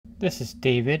This is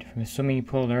David from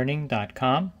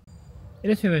swimmingpoollearning.com. In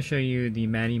this video, I'm going to show you the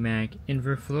Madimack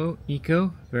InverFLOE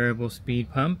Eco variable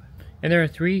speed pump. And there are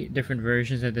three different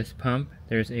versions of this pump.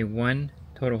 There's a 1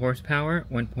 total horsepower,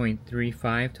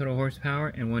 1.35 total horsepower,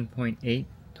 and 1.8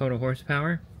 total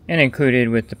horsepower. And included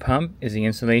with the pump is the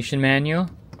installation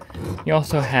manual. You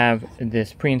also have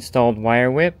this pre-installed wire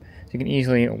whip, so you can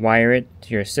easily wire it to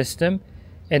your system.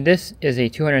 And this is a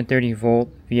 230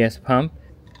 volt VS pump.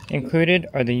 Included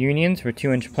are the unions for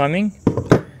 2-inch plumbing.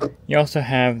 You also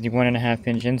have the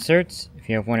 1.5-inch inserts if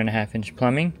you have 1.5-inch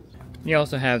plumbing. You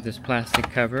also have this plastic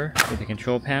cover with the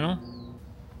control panel.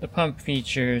 The pump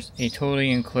features a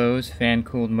totally enclosed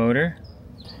fan-cooled motor.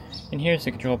 And here's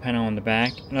the control panel on the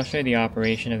back, and I'll show you the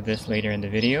operation of this later in the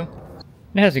video.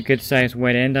 It has a good sized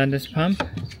wet end on this pump.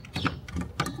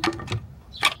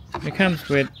 It comes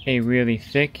with a really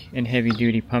thick and heavy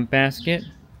duty pump basket.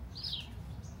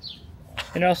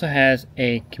 It also has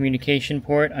a communication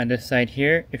port on this side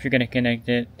here if you're going to connect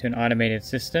it to an automated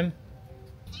system.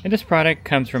 And this product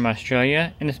comes from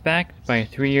Australia and is backed by a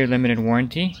 3-year limited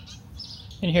warranty.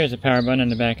 And here's a power button on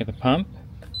the back of the pump.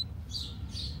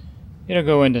 It'll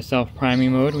go into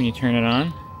self-priming mode when you turn it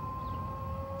on.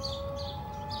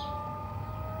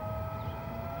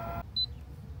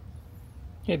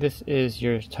 Okay, this is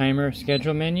your timer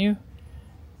schedule menu.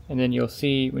 And then you'll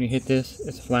see when you hit this,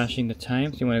 it's flashing the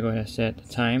time. So you want to go ahead and set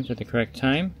the times at the correct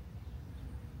time.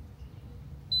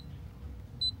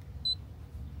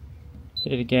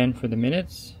 Hit it again for the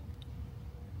minutes.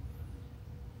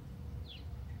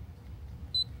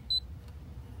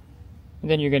 And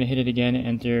then you're going to hit it again and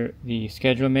enter the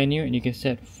schedule menu. And you can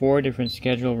set 4 different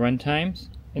schedule run times.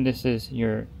 And this is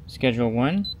your schedule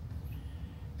 1.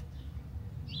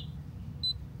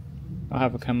 I'll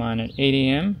have it come on at 8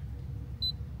 a.m.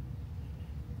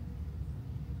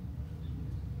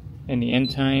 And the end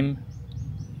time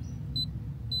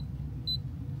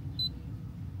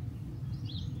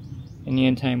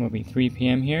will be 3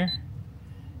 p.m. here.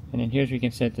 And then here's where you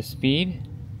can set the speed.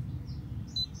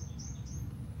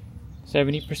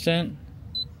 70%.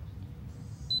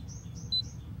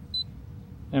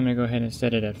 I'm going to go ahead and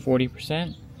set it at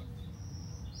 40%.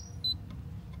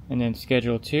 And then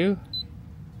schedule 2.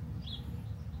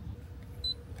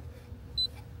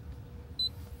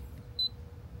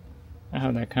 I'll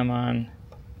have that come on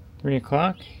 3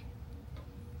 o'clock.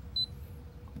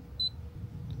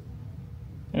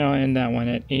 And I'll end that one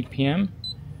at 8 p.m.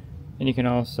 And you can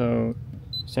also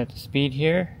set the speed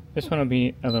here. This one will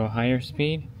be a little higher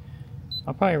speed.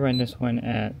 I'll probably run this one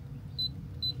at,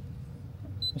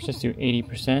 let's just do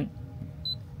 80%. And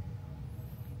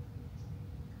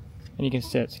you can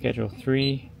set schedule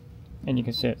 3, and you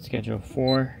can set schedule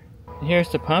 4. And here's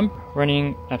the pump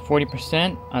running at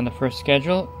 40% on the first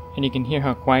schedule, and you can hear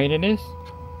how quiet it is.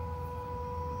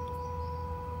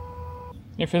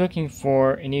 If you're looking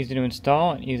for an easy to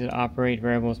install and easy to operate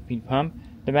variable speed pump,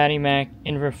 the Madimack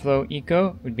InverFLOW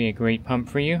Eco would be a great pump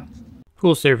for you.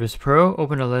 Pool Service Pro,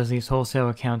 open a Leslie's wholesale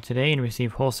account today and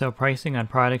receive wholesale pricing on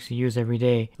products you use every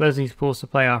day. Leslie's Pool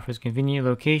Supply offers convenient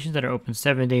locations that are open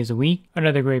 7 days a week.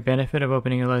 Another great benefit of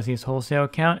opening a Leslie's wholesale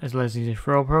account is Leslie's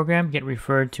referral program. Get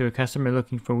referred to a customer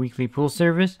looking for weekly pool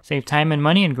service. Save time and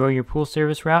money and grow your pool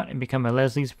service route and become a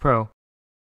Leslie's Pro.